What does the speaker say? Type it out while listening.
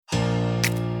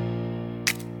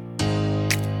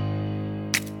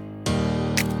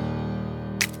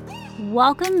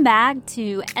Welcome back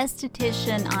to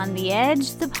Esthetician on the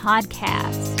Edge, the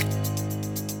podcast.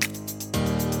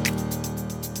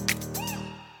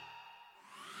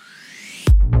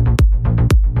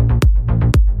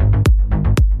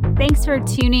 Thanks for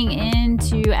tuning in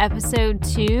to episode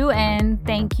 2, and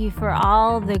thank you for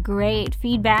all the great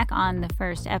feedback on the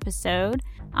first episode.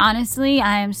 Honestly,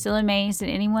 I am still amazed that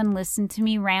anyone listened to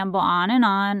me ramble on and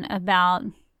on about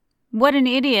what an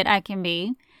idiot I can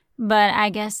be, but I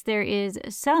guess there is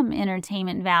some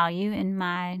entertainment value in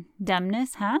my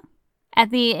dumbness, huh?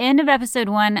 At the end of episode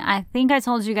 1, I think I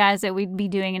told you guys that we'd be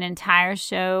doing an entire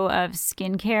show of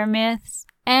skincare myths,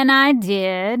 and I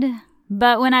did.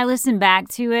 But when I listened back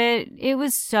to it, it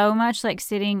was so much like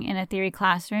sitting in a theory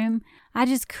classroom. I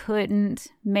just couldn't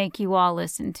make you all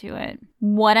listen to it.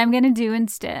 What I'm going to do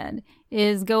instead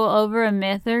is go over a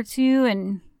myth or two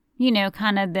and,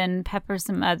 kind of then pepper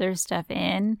some other stuff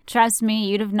in. Trust me,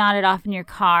 you'd have nodded off in your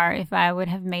car if I would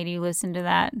have made you listen to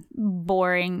that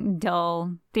boring,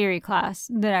 dull theory class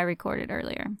that I recorded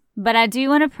earlier. But I do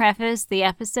want to preface the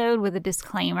episode with a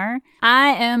disclaimer. I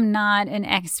am not an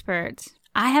expert.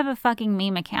 I have a fucking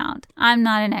meme account. I'm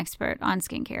not an expert on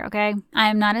skincare, okay? I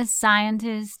am not a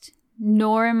scientist,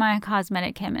 nor am I a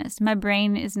cosmetic chemist. My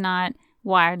brain is not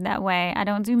wired that way. I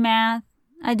don't do math.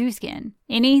 I do skin.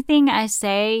 Anything I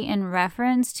say in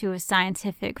reference to a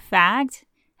scientific fact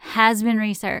has been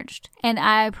researched. And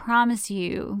I promise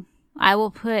you, I will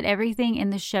put everything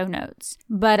in the show notes.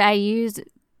 But I use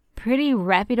pretty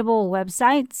reputable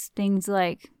websites, things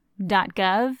like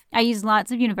 .gov. I use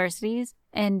lots of universities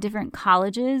and different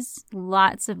colleges,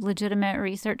 lots of legitimate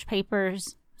research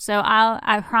papers. So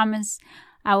I promise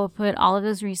I will put all of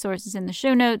those resources in the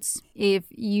show notes. If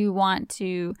you want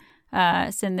to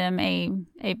send them a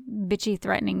bitchy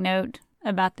threatening note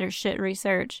about their shit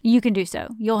research, you can do so.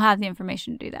 You'll have the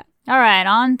information to do that. All right,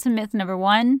 on to myth number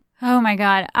 1. Oh my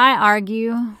God, I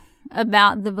argue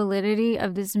about the validity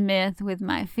of this myth with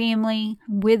my family,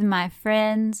 with my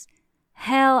friends.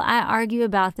 Hell, I argue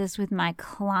about this with my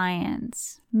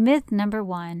clients. Myth number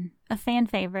 1, a fan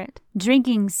favorite.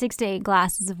 Drinking 6 to 8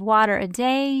 glasses of water a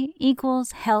day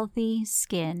equals healthy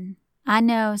skin. I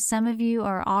know some of you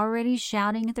are already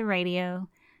shouting at the radio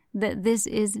that this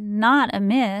is not a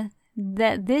myth,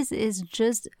 that this is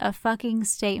just a fucking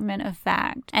statement of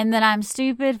fact, and that I'm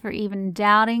stupid for even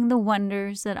doubting the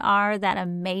wonders that are that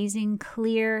amazing,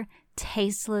 clear,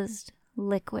 tasteless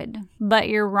liquid. But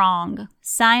you're wrong.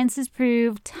 Science has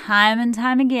proved time and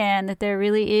time again that there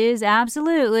really is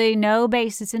absolutely no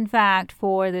basis in fact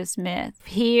for this myth.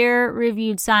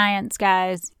 Peer-reviewed science,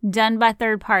 guys. Done by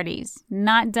third parties.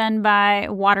 Not done by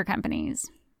water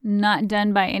companies. Not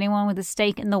done by anyone with a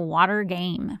stake in the water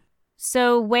game.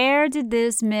 So where did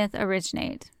this myth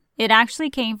originate? It actually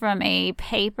came from a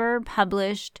paper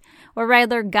published, or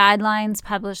rather guidelines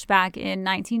published back in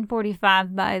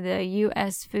 1945 by the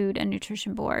U.S. Food and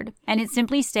Nutrition Board. And it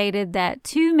simply stated that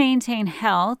to maintain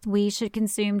health, we should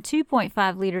consume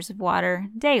 2.5 liters of water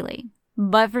daily.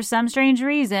 But for some strange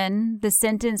reason, the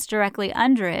sentence directly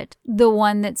under it, the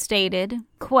one that stated,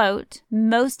 quote,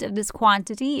 most of this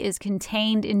quantity is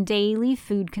contained in daily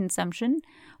food consumption,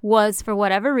 was, for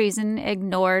whatever reason,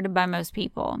 ignored by most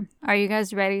people. Are you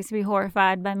guys ready to be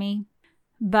horrified by me?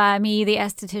 By me, the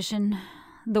esthetician,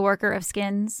 the worker of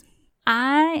skins?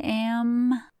 I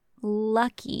am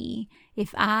lucky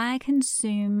if I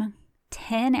consume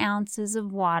 10 ounces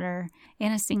of water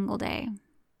in a single day.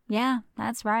 Yeah,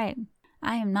 that's right.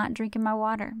 I am not drinking my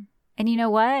water. And you know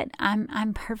what?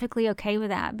 I'm perfectly okay with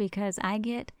that because I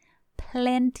get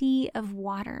plenty of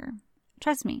water.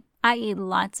 Trust me. I eat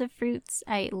lots of fruits.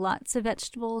 I eat lots of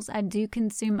vegetables. I do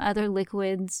consume other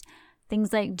liquids,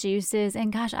 things like juices.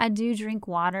 And gosh, I do drink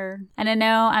water. And I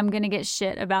know I'm going to get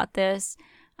shit about this.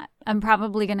 I'm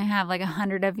probably going to have like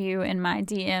 100 of you in my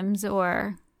DMs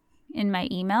or in my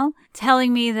email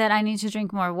telling me that I need to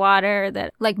drink more water,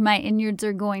 that like my innards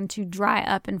are going to dry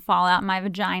up and fall out my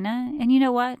vagina. And you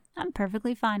know what? I'm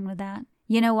perfectly fine with that.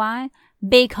 You know why?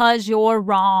 Because you're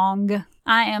wrong.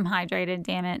 I am hydrated,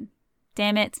 damn it.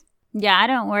 Damn it. Yeah, I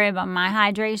don't worry about my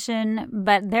hydration,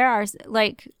 but there are,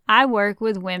 I work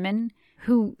with women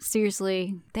who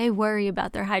seriously, they worry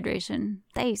about their hydration.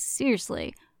 They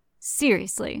seriously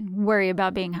worry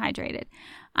about being hydrated.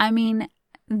 I mean,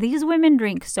 these women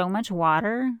drink so much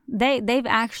water. They've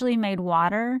actually made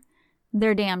water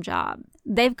their damn job.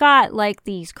 They've got like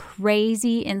these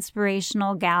crazy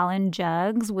inspirational gallon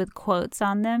jugs with quotes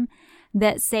on them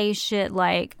that say shit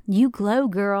like, you glow,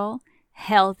 girl.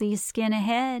 Healthy skin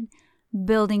ahead.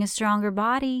 Building a stronger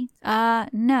body.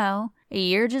 No.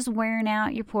 You're just wearing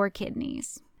out your poor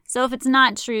kidneys. So if it's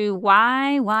not true,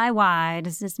 why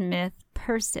does this myth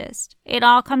persist. It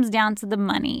all comes down to the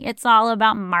money. It's all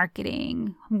about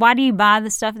marketing. Why do you buy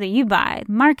the stuff that you buy?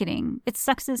 Marketing. It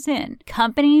sucks us in.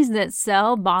 Companies that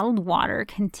sell bottled water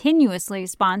continuously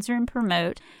sponsor and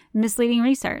promote misleading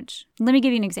research. Let me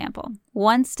give you an example.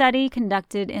 One study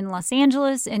conducted in Los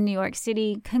Angeles and New York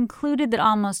City concluded that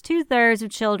almost 2/3 of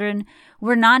children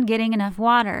were not getting enough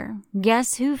water.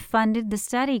 Guess who funded the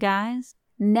study, guys?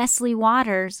 Nestle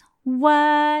Waters.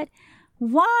 What?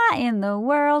 Why in the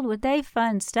world would they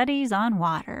fund studies on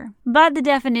water? But the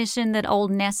definition that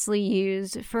old Nestle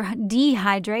used for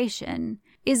dehydration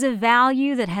is a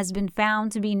value that has been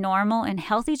found to be normal in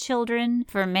healthy children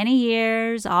for many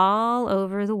years all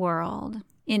over the world,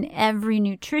 in every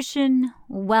nutrition,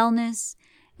 wellness,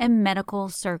 and medical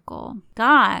circle.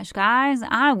 Gosh, guys,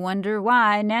 I wonder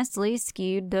why Nestle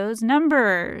skewed those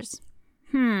numbers.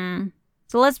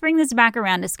 So let's bring this back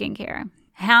around to skincare.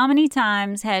 How many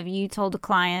times have you told a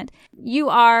client, you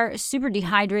are super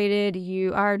dehydrated,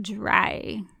 you are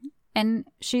dry? And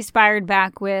she's fired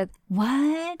back with,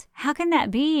 what? How can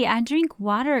that be? I drink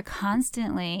water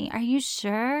constantly. Are you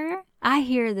sure? I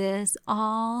hear this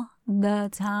all the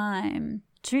time.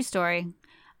 True story.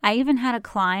 I even had a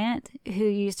client who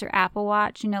used her Apple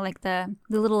Watch, like the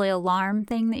little alarm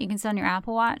thing that you can set on your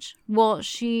Apple Watch. Well,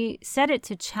 she set it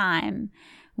to chime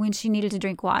when she needed to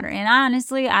drink water. And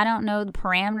honestly, I don't know the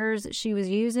parameters that she was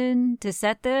using to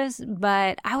set this,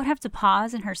 but I would have to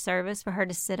pause in her service for her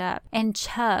to sit up and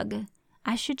chug.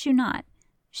 I shit you not.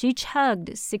 She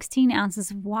chugged 16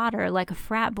 ounces of water like a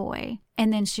frat boy,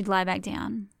 and then she'd lie back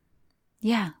down.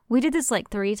 Yeah, we did this like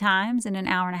 3 times in an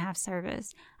 1.5-hour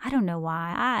service. I don't know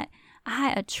why.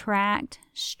 I attract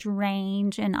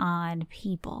strange and odd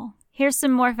people. Here's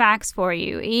some more facts for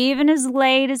you. Even as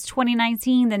late as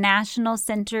 2019, the National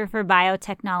Center for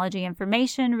Biotechnology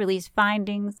Information released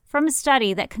findings from a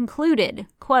study that concluded,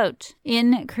 quote,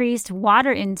 increased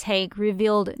water intake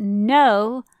revealed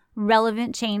no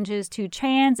relevant changes to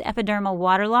transepidermal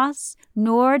water loss,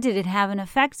 nor did it have an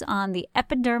effect on the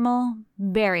epidermal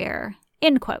barrier,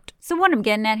 end quote. So what I'm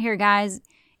getting at here, guys,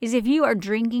 is if you are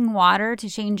drinking water to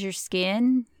change your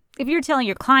skin, if you're telling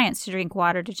your clients to drink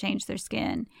water to change their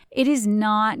skin, it is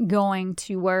not going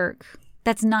to work.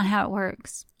 That's not how it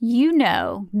works. You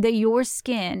know that your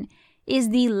skin is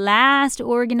the last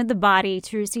organ of the body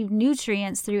to receive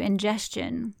nutrients through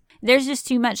ingestion. There's just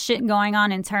too much shit going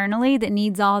on internally that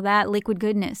needs all that liquid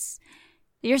goodness.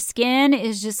 Your skin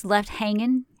is just left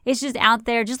hanging. It's just out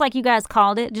there, just like you guys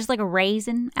called it, just like a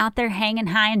raisin out there hanging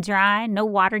high and dry, no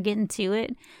water getting to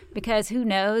it, because who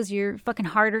knows, your fucking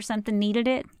heart or something needed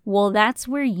it. Well, that's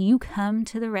where you come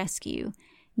to the rescue.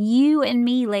 You and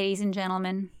me, ladies and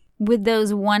gentlemen, with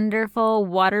those wonderful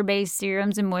water-based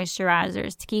serums and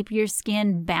moisturizers to keep your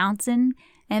skin bouncing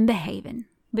and behaving.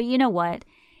 But you know what?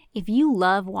 If you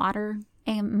love water,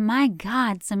 and my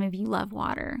God, some of you love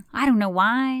water. I don't know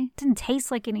why. It doesn't taste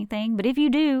like anything, but if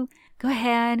you do, go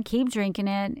ahead, keep drinking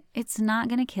it. It's not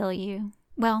going to kill you.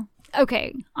 Well,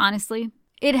 okay, honestly,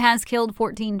 it has killed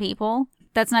 14 people.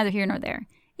 That's neither here nor there.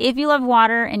 If you love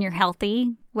water and you're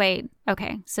healthy,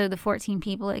 so the 14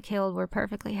 people it killed were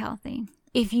perfectly healthy.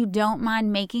 If you don't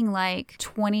mind making like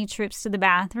 20 trips to the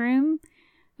bathroom,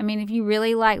 if you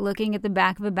really like looking at the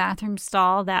back of a bathroom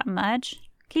stall that much,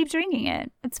 keep drinking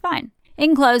it. It's fine.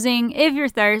 In closing, if you're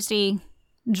thirsty,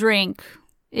 drink.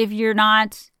 If you're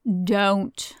not,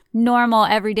 don't. Normal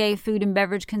everyday food and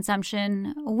beverage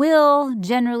consumption will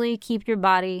generally keep your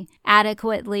body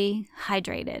adequately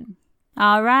hydrated.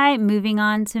 All right, moving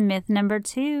on to myth number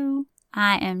 2.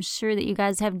 I am sure that you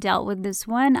guys have dealt with this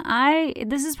one.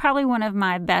 This is probably one of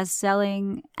my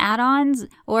best-selling add-ons,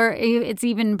 or it's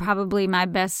even probably my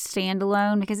best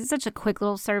standalone because it's such a quick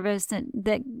little service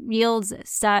that yields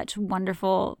such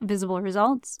wonderful visible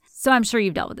results. So I'm sure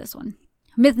you've dealt with this one.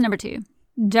 Myth number 2.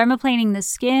 Dermaplaning the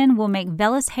skin will make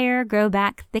vellus hair grow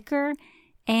back thicker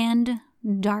and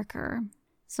darker.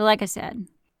 So like I said,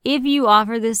 if you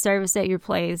offer this service at your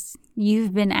place,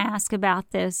 you've been asked about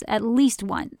this at least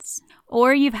once.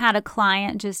 Or you've had a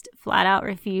client just flat out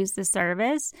refuse the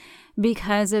service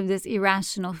because of this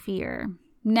irrational fear.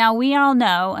 Now, we all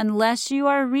know, unless you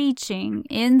are reaching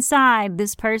inside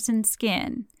this person's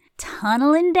skin,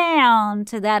 tunneling down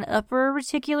to that upper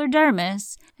reticular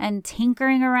dermis and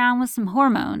tinkering around with some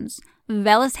hormones,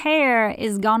 vellus hair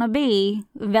is gonna be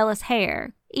vellus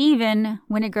hair, even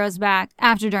when it grows back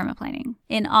after dermaplaning.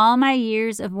 In all my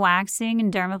years of waxing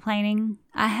and dermaplaning,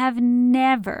 I have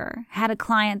never had a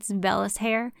client's vellus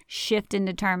hair shift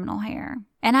into terminal hair.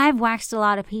 And I've waxed a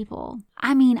lot of people.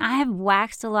 I have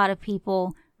waxed a lot of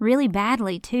people really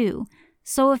badly too.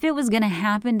 So if it was going to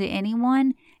happen to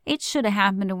anyone, it should have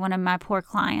happened to one of my poor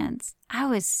clients. I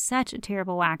was such a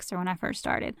terrible waxer when I first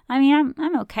started. I mean,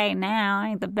 I'm okay now. I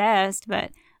ain't the best,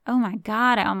 but oh my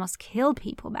God, I almost killed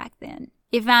people back then.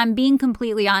 If I'm being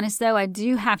completely honest, though, I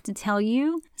do have to tell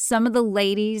you, some of the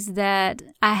ladies that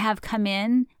I have come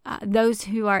in, those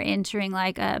who are entering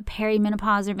like a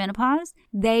perimenopause or menopause,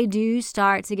 they do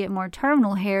start to get more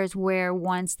terminal hairs where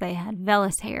once they had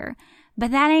vellus hair.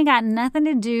 But that ain't got nothing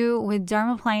to do with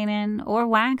dermaplaning or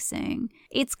waxing.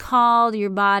 It's called your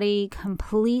body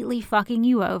completely fucking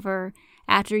you over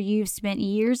after you've spent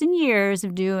years and years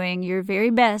of doing your very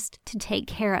best to take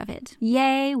care of it.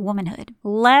 Yay, womanhood.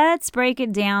 Let's break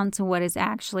it down to what is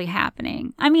actually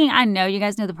happening. I mean, I know you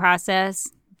guys know the process.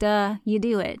 Duh, you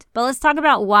do it. But let's talk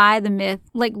about why the myth,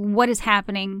 like what is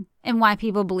happening and why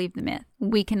people believe the myth.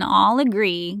 We can all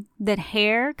agree that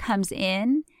hair comes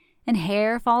in and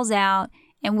hair falls out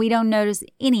and we don't notice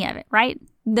any of it, right?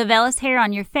 The vellus hair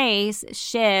on your face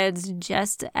sheds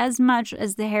just as much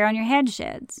as the hair on your head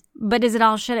sheds. But does it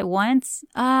all shed at once?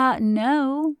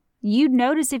 No. You'd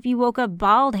notice if you woke up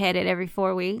bald-headed every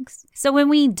 4 weeks. So when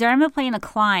we dermaplane a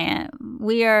client,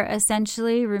 we are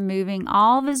essentially removing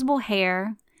all visible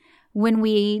hair when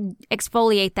we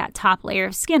exfoliate that top layer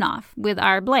of skin off with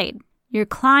our blade. Your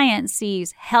client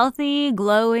sees healthy,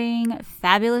 glowing,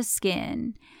 fabulous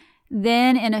skin.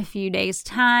 Then in a few days'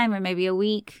 time, or maybe a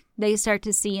week, they start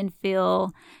to see and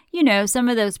feel, some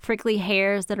of those prickly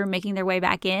hairs that are making their way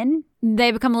back in.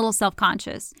 They become a little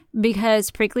self-conscious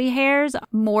because prickly hairs are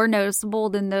more noticeable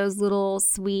than those little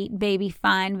sweet baby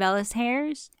fine vellus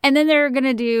hairs. And then they're going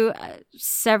to do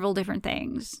several different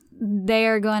things. They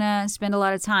are going to spend a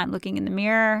lot of time looking in the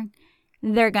mirror.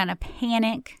 They're going to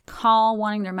panic, call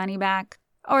wanting their money back,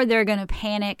 or they're going to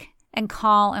panic and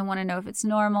call and want to know if it's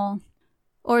normal.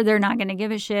 Or they're not going to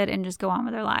give a shit and just go on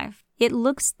with their life. It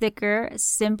looks thicker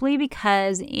simply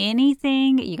because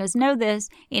anything, you guys know this,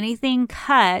 anything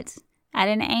cut at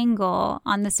an angle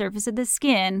on the surface of the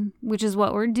skin, which is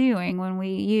what we're doing when we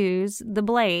use the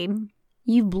blade,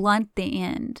 you blunt the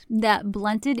end. That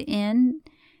blunted end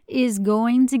is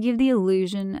going to give the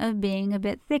illusion of being a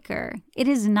bit thicker. It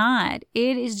is not.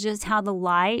 It is just how the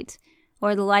light,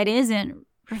 or the light isn't,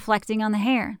 reflecting on the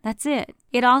hair. That's it.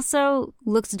 It also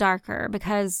looks darker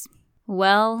because,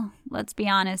 well, let's be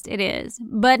honest, it is.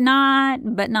 But not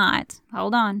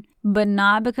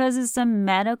because it's some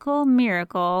medical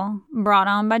miracle brought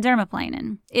on by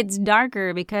dermaplaning. It's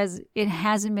darker because it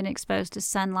hasn't been exposed to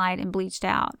sunlight and bleached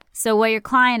out. So what your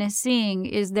client is seeing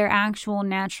is their actual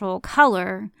natural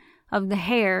color of the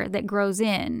hair that grows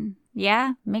in.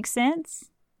 Yeah, makes sense?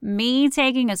 Me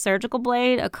taking a surgical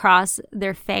blade across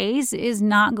their face is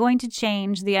not going to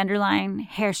change the underlying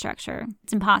hair structure.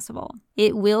 It's impossible.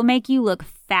 It will make you look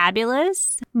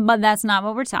fabulous, but that's not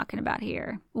what we're talking about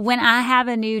here. When I have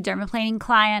a new dermaplaning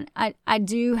client, I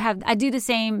do the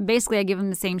same, basically I give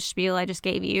them the same spiel I just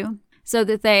gave you so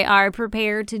that they are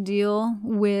prepared to deal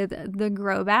with the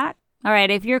grow back. All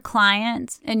right, if you're a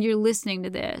client and you're listening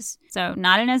to this, so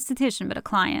not an esthetician, but a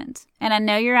client, and I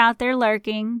know you're out there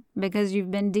lurking because you've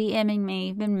been DMing me,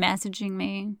 you've been messaging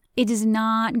me, it does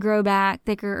not grow back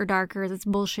thicker or darker. That's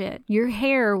bullshit. Your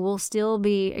hair will still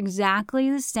be exactly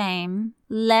the same.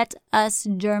 Let us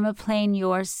dermaplane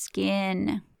your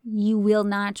skin. You will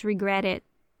not regret it.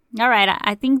 All right,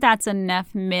 I think that's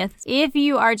enough myths. If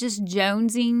you are just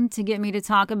jonesing to get me to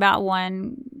talk about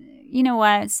one, you know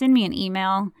what? Send me an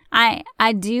email.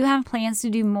 I do have plans to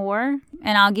do more,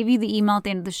 and I'll give you the email at the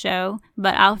end of the show,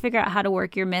 but I'll figure out how to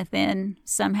work your myth in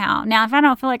somehow. Now, if I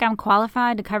don't feel like I'm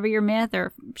qualified to cover your myth,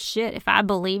 or shit, if I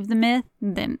believe the myth,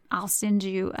 then I'll send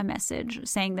you a message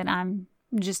saying that I'm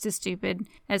just as stupid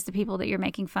as the people that you're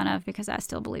making fun of because I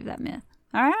still believe that myth.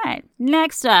 All right,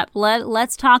 next up,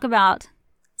 let's talk about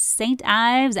St.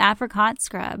 Ives Apricot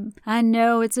Scrub. I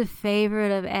know it's a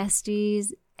favorite of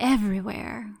Estes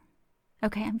everywhere.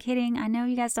 Okay, I'm kidding. I know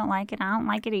you guys don't like it. I don't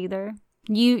like it either.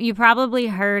 You probably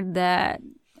heard that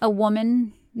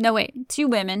two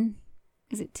women.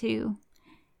 Is it two?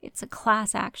 It's a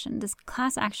class action. Does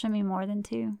class action mean more than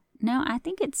two? No, I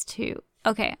think it's two.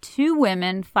 Okay, 2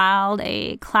 women filed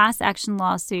a class action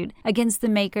lawsuit against the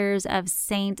makers of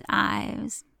St.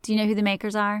 Ives. Do you know who the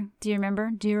makers are? Do you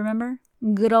remember?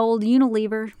 Good old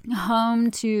Unilever, home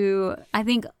to, I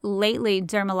think, lately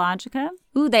Dermalogica.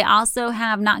 Ooh, they also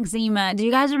have Noxzema. Do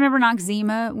you guys remember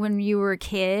Noxzema when you were a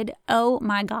kid? Oh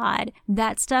my God,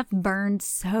 that stuff burned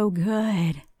so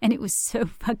good. And it was so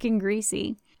fucking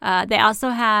greasy. They also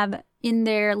have in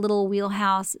their little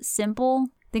wheelhouse Simple.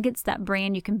 I think it's that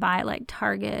brand you can buy at like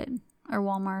Target or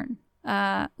Walmart.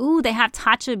 They have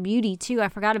Tatcha Beauty too. I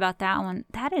forgot about that one.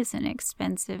 That is an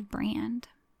expensive brand.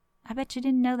 I bet you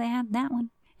didn't know they had that one.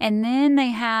 And then they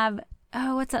have,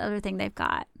 what's the other thing they've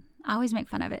got? I always make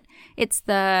fun of it. It's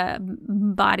the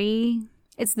body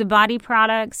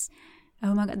products.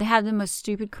 Oh my God, they have the most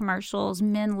stupid commercials.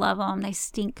 Men love them. They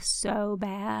stink so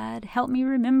bad. Help me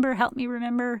remember.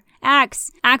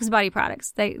 Axe body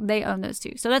products. They own those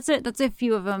too. So that's it. That's a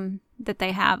few of them that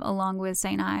they have along with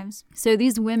St. Ives. So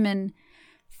these women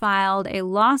filed a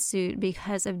lawsuit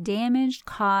because of damage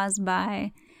caused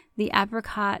by the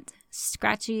apricot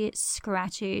scratchy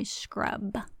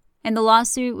scrub. And the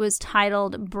lawsuit was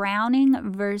titled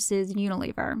Browning versus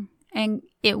Unilever. And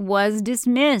it was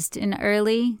dismissed in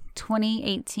early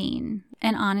 2018.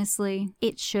 And honestly,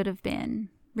 it should have been.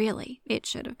 Really, it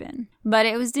should have been. But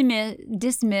it was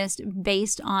dismissed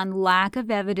based on lack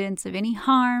of evidence of any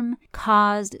harm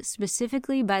caused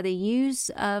specifically by the use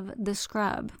of the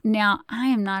scrub. Now, I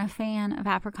am not a fan of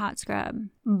apricot scrub,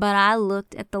 but I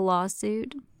looked at the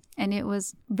lawsuit and it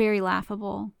was very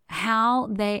laughable. How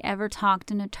they ever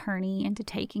talked an attorney into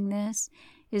taking this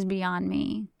is beyond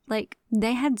me. Like,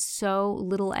 they had so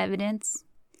little evidence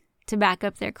to back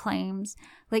up their claims.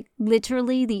 Like,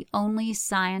 literally the only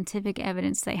scientific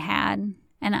evidence they had,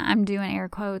 and I'm doing air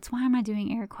quotes. Why am I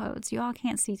doing air quotes? You all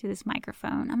can't see through this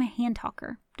microphone. I'm a hand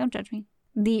talker. Don't judge me.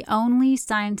 The only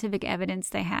scientific evidence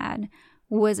they had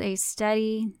was a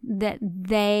study that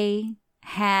they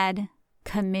had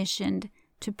commissioned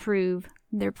to prove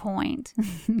their point.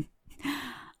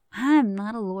 I'm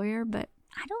not a lawyer, but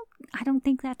I don't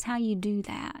think that's how you do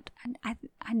that. I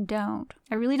don't.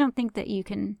 I really don't think that you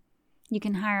can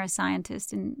hire a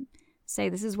scientist and say,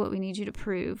 this is what we need you to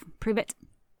prove. Prove it.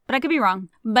 But I could be wrong.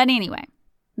 But anyway,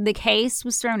 the case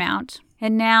was thrown out.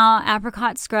 And now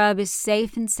apricot scrub is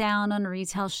safe and sound on a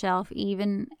retail shelf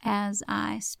even as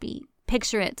I speak.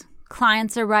 Picture it.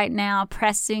 Clients are right now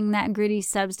pressing that gritty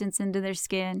substance into their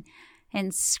skin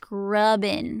and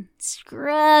scrubbing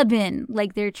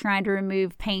like they're trying to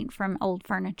remove paint from old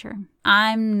furniture.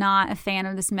 I'm not a fan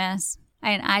of this mess.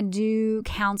 And I do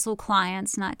counsel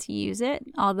clients not to use it,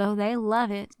 although they love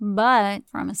it. But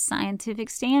from a scientific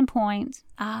standpoint,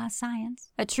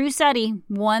 science. A true study,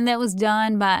 one that was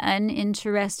done by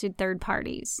uninterested third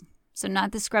parties. So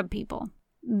not the scrub people.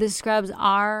 The scrubs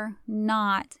are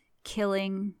not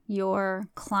killing your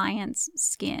client's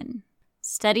skin.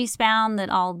 Studies found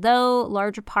that although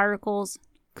larger particles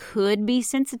could be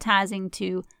sensitizing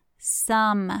to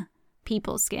some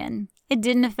people's skin, it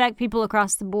didn't affect people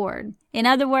across the board. In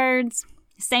other words,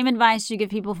 same advice you give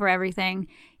people for everything.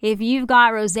 If you've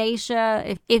got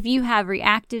rosacea, if you have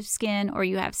reactive skin or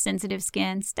you have sensitive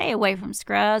skin, stay away from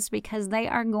scrubs because they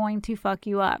are going to fuck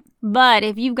you up. But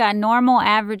if you've got normal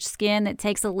average skin that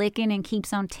takes a licking and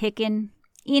keeps on ticking,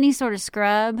 any sort of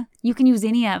scrub, you can use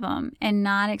any of them and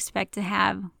not expect to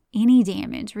have any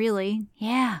damage, really.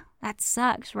 Yeah, that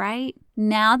sucks, right?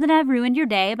 Now that I've ruined your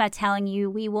day by telling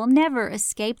you we will never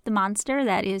escape the monster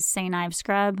that is St. Ives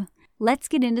scrub, let's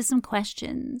get into some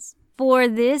questions. For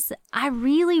this, I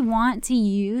really want to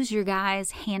use your guys'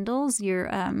 handles, your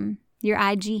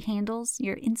IG handles,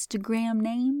 your Instagram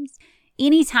names.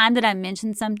 Anytime that I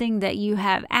mention something that you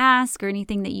have asked or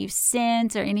anything that you've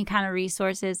sent or any kind of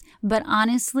resources. But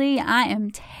honestly, I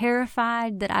am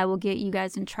terrified that I will get you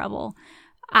guys in trouble.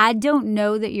 I don't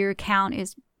know that your account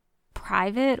is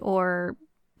private or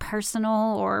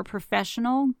personal or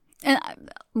professional. And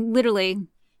literally,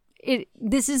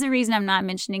 this is the reason I'm not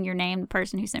mentioning your name, the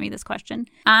person who sent me this question.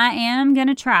 I am going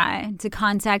to try to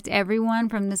contact everyone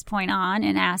from this point on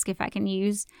and ask if I can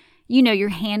use your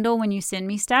handle when you send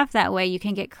me stuff. That way you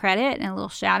can get credit and a little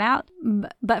shout out.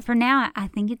 But for now, I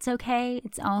think it's okay.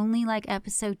 It's only like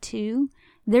episode 2.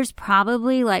 There's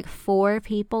probably like 4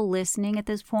 people listening at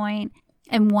this point.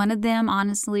 And one of them,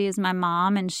 honestly, is my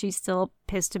mom. And she's still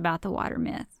pissed about the water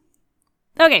myth.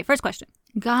 Okay, first question.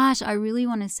 Gosh, I really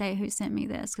want to say who sent me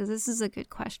this because this is a good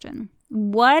question.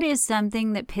 What is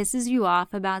something that pisses you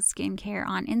off about skincare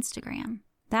on Instagram?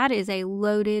 That is a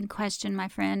loaded question, my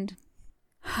friend.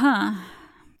 All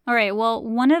right, well,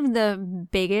 one of the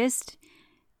biggest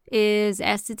is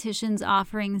estheticians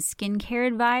offering skincare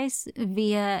advice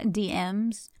via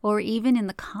DMs or even in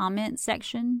the comment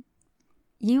section.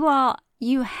 You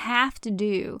have to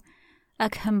do a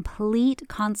complete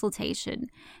consultation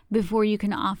before you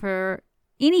can offer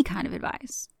any kind of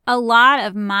advice. A lot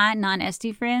of my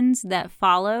non-Esty friends that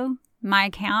follow my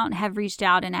account have reached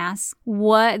out and asked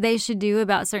what they should do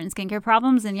about certain skincare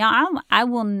problems. And I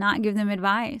will not give them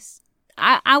advice.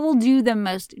 I will do the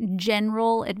most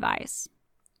general advice.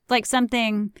 Like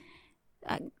something,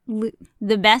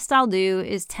 the best I'll do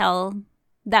is tell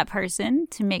that person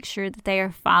to make sure that they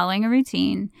are following a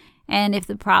routine. And if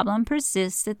the problem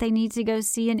persists, that they need to go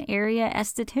see an area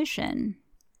esthetician.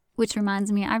 Which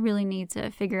reminds me, I really need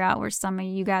to figure out where some of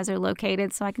you guys are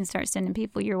located so I can start sending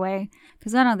people your way,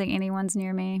 because I don't think anyone's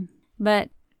near me. But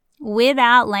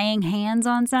without laying hands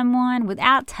on someone,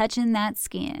 without touching that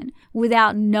skin,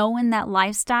 without knowing that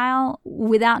lifestyle,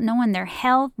 without knowing their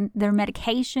health, their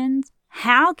medications,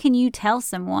 how can you tell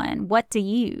someone what to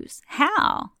use?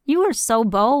 How? You are so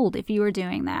bold if you were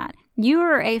doing that. You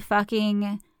are a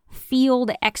fucking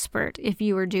field expert if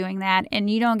you were doing that, and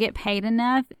you don't get paid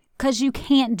enough because you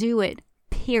can't do it,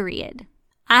 period.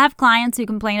 I have clients who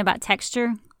complain about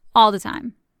texture all the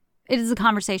time. It is a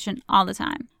conversation all the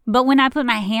time. But when I put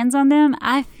my hands on them,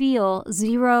 I feel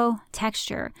zero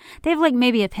texture. They have like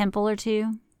maybe a pimple or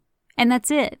two, and that's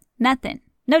it. Nothing.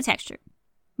 No texture.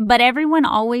 But everyone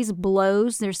always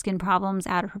blows their skin problems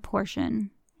out of proportion.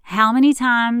 How many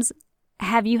times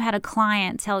have you had a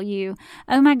client tell you,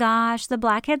 oh my gosh, the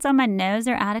blackheads on my nose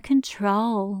are out of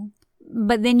control?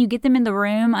 But then you get them in the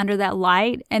room under that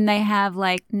light and they have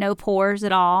like no pores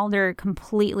at all. They're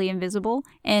completely invisible.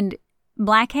 And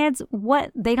blackheads, what?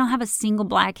 They don't have a single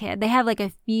blackhead. They have like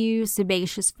a few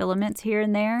sebaceous filaments here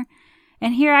and there.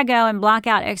 And here I go and block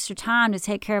out extra time to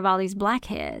take care of all these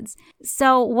blackheads.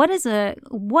 So what does a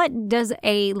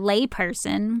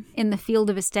layperson in the field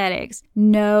of aesthetics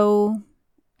know?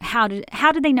 How do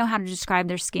they know how to describe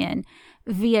their skin?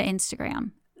 Via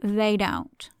Instagram. They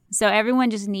don't. So everyone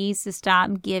just needs to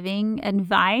stop giving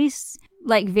advice,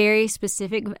 like very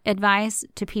specific advice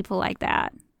to people like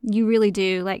that. You really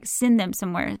do. Like send them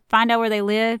somewhere. Find out where they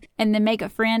live and then make a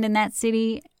friend in that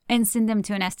city and send them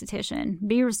to an esthetician.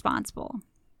 Be responsible.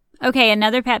 Okay,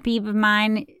 another pet peeve of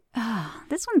mine.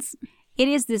 It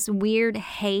is this weird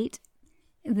hate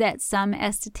that some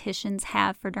estheticians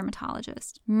have for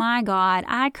dermatologists. My God,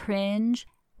 I cringe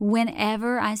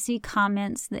whenever I see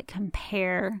comments that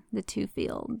compare the two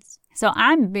fields. So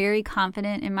I'm very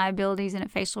confident in my abilities in a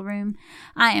facial room.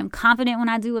 I am confident when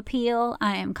I do a peel.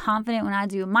 I am confident when I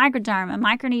do a microderm, a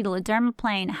microneedle, a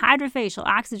dermaplane, hydrofacial,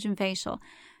 oxygen facial.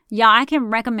 Y'all, I can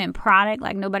recommend product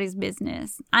like nobody's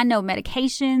business. I know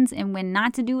medications and when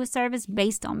not to do a service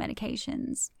based on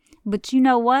medications. But you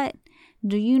know what?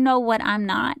 Do you know what I'm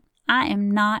not? I am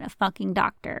not a fucking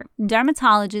doctor.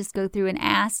 Dermatologists go through an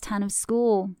ass ton of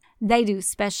school. They do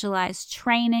specialized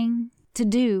training to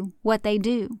do what they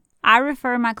do. I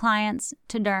refer my clients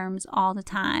to derms all the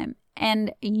time,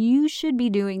 and you should be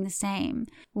doing the same.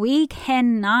 We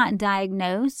cannot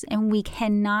diagnose and we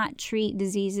cannot treat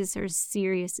diseases or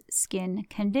serious skin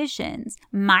conditions.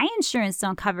 My insurance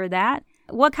don't cover that.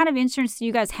 What kind of insurance do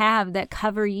you guys have that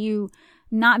cover you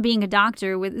not being a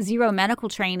doctor with zero medical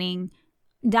training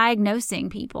diagnosing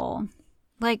people?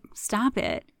 Like, stop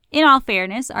it. In all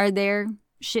fairness, are there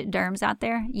shit derms out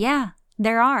there? Yeah,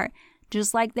 there are.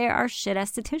 Just like there are shit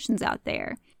estheticians out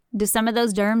there. Do some of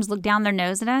those derms look down their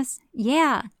nose at us?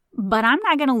 Yeah, but I'm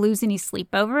not going to lose any sleep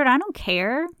over it. I don't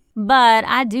care. But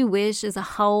I do wish as a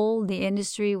whole the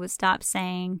industry would stop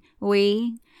saying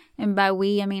we, and by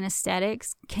we I mean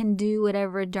aesthetics, can do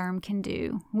whatever a derm can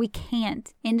do. We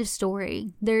can't. End of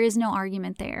story. There is no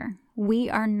argument there. We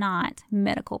are not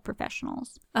medical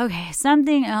professionals. Okay,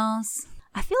 something else.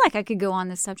 I feel like I could go on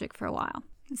this subject for a while.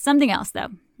 Something else though,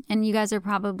 and you guys are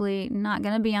probably not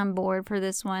going to be on board for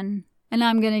this one, and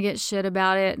I'm going to get shit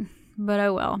about it, but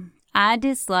oh well. I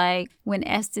dislike when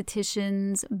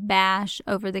estheticians bash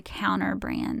over-the-counter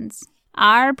brands.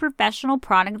 Our professional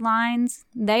product lines,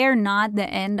 they are not the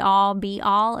end-all,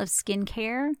 be-all of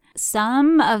skincare.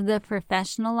 Some of the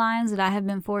professional lines that I have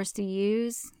been forced to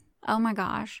use, oh my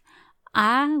gosh,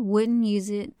 I wouldn't use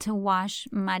it to wash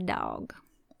my dog.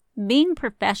 Being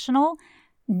professional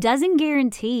doesn't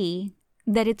guarantee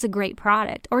that it's a great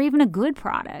product or even a good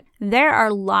product. There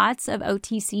are lots of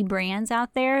OTC brands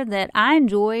out there that I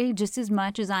enjoy just as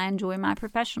much as I enjoy my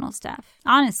professional stuff.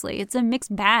 Honestly, it's a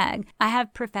mixed bag. I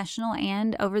have professional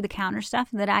and over-the-counter stuff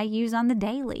that I use on the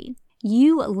daily.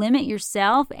 You limit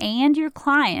yourself and your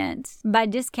client by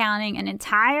discounting an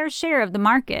entire share of the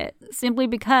market simply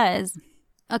because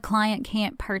a client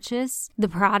can't purchase the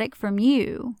product from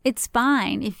you. It's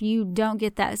fine if you don't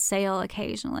get that sale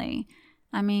occasionally.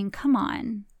 I mean, come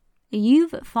on.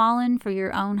 You've fallen for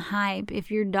your own hype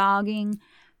if you're dogging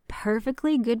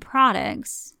perfectly good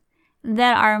products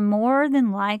that are more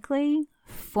than likely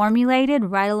formulated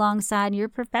right alongside your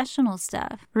professional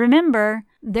stuff. Remember,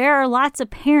 there are lots of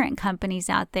parent companies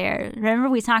out there. Remember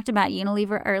we talked about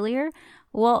Unilever earlier?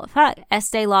 Well, fuck,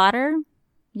 Estee Lauder.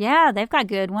 Yeah, they've got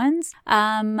good ones.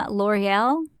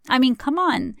 L'Oreal. I mean, come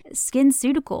on.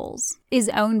 SkinCeuticals is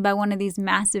owned by one of these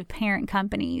massive parent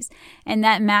companies. And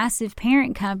that massive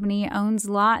parent company owns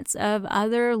lots of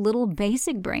other little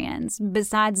basic brands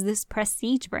besides this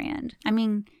prestige brand. I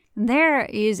mean, there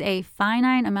is a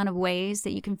finite amount of ways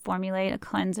that you can formulate a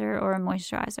cleanser or a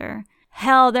moisturizer.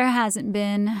 Hell, there hasn't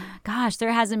been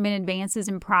advances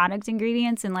in product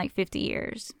ingredients in like 50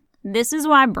 years. This is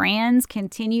why brands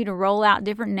continue to roll out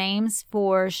different names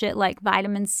for shit like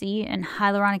vitamin C and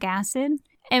hyaluronic acid.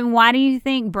 And why do you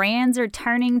think brands are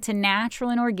turning to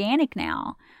natural and organic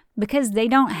now? Because they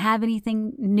don't have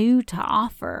anything new to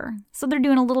offer. So they're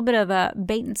doing a little bit of a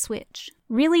bait and switch.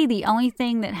 Really, the only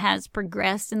thing that has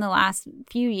progressed in the last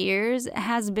few years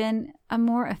has been a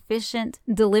more efficient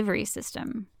delivery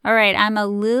system. All right, I'm a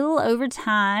little over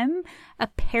time.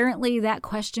 Apparently, that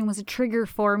question was a trigger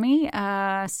for me.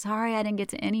 Sorry I didn't get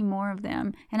to any more of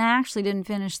them. And I actually didn't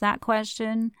finish that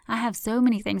question. I have so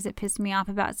many things that piss me off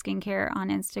about skincare on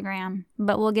Instagram.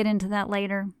 But we'll get into that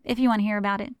later if you want to hear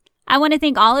about it. I want to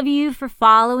thank all of you for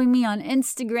following me on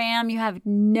Instagram. You have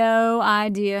no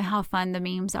idea how fun the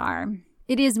memes are.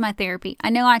 It is my therapy. I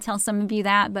know I tell some of you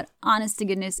that, but honest to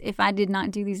goodness, if I did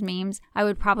not do these memes, I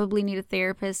would probably need a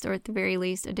therapist or at the very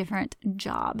least a different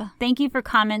job. Thank you for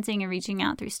commenting and reaching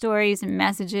out through stories and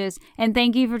messages. And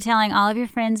thank you for telling all of your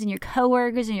friends and your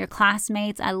coworkers and your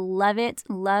classmates. I love it.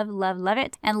 Love, love, love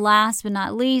it. And last but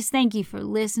not least, thank you for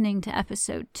listening to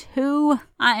episode 2.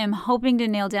 I am hoping to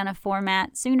nail down a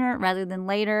format sooner rather than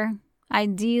later.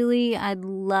 Ideally, I'd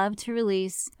love to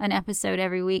release an episode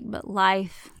every week, but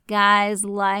life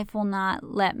will not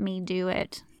let me do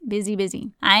it.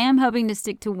 Busy. I am hoping to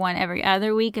stick to one every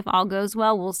other week if all goes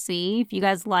well. We'll see. If you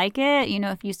guys like it,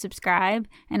 if you subscribe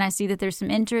and I see that there's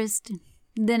some interest,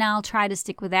 then I'll try to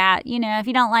stick with that. If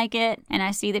you don't like it and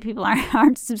I see that people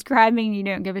aren't subscribing and you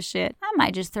don't give a shit, I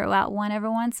might just throw out one every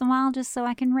once in a while just so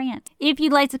I can rant. If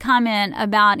you'd like to comment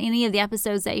about any of the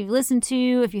episodes that you've listened to,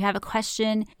 if you have a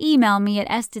question, email me at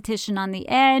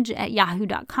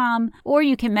estheticianontheedge@yahoo.com, or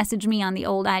you can message me on the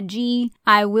old IG.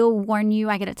 I will warn you,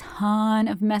 I get a ton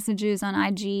of messages on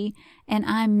IG and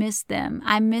I miss them.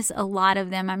 I miss a lot of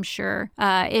them, I'm sure.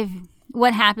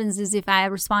 What happens is if I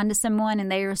respond to someone and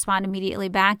they respond immediately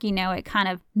back, it kind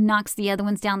of knocks the other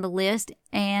ones down the list.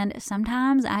 And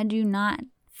sometimes I do not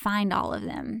find all of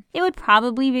them. It would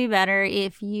probably be better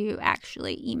if you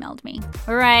actually emailed me.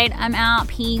 All right, I'm out.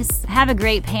 Peace. Have a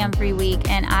great Pam-free week,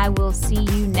 and I will see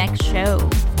you next show.